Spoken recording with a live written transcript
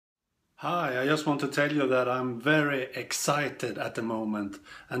Hi, I just want to tell you that I'm very excited at the moment,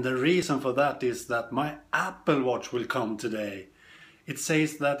 and the reason for that is that my Apple Watch will come today. It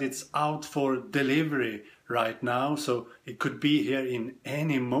says that it's out for delivery right now, so it could be here in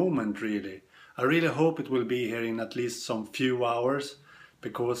any moment really. I really hope it will be here in at least some few hours,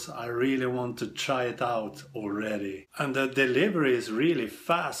 because I really want to try it out already. And the delivery is really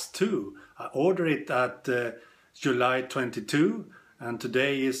fast too. I ordered it at July 22. And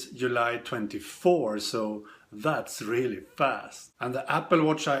today is July 24, so that's really fast. And the Apple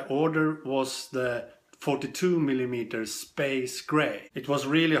Watch I ordered was the 42mm Space Gray. It was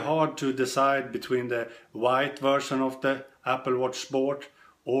really hard to decide between the white version of the Apple Watch Sport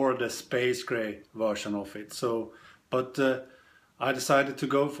or the Space Gray version of it. But I decided to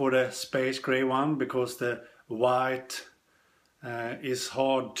go for the Space Gray one because the white is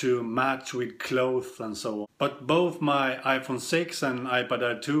hard to match with clothes and so on. But both my iPhone 6 and iPad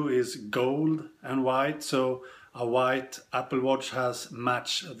Air 2 is gold and white, so a white Apple Watch has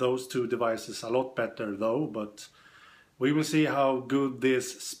matched those two devices a lot better though. But we will see how good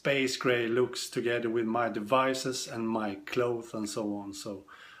this Space Gray looks together with my devices and my clothes and so on. So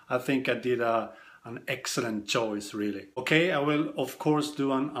I think I did an excellent choice really. Okay, I will of course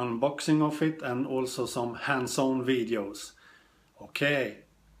do an unboxing of it and also some hands-on videos. Okay,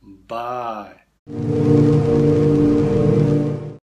 bye.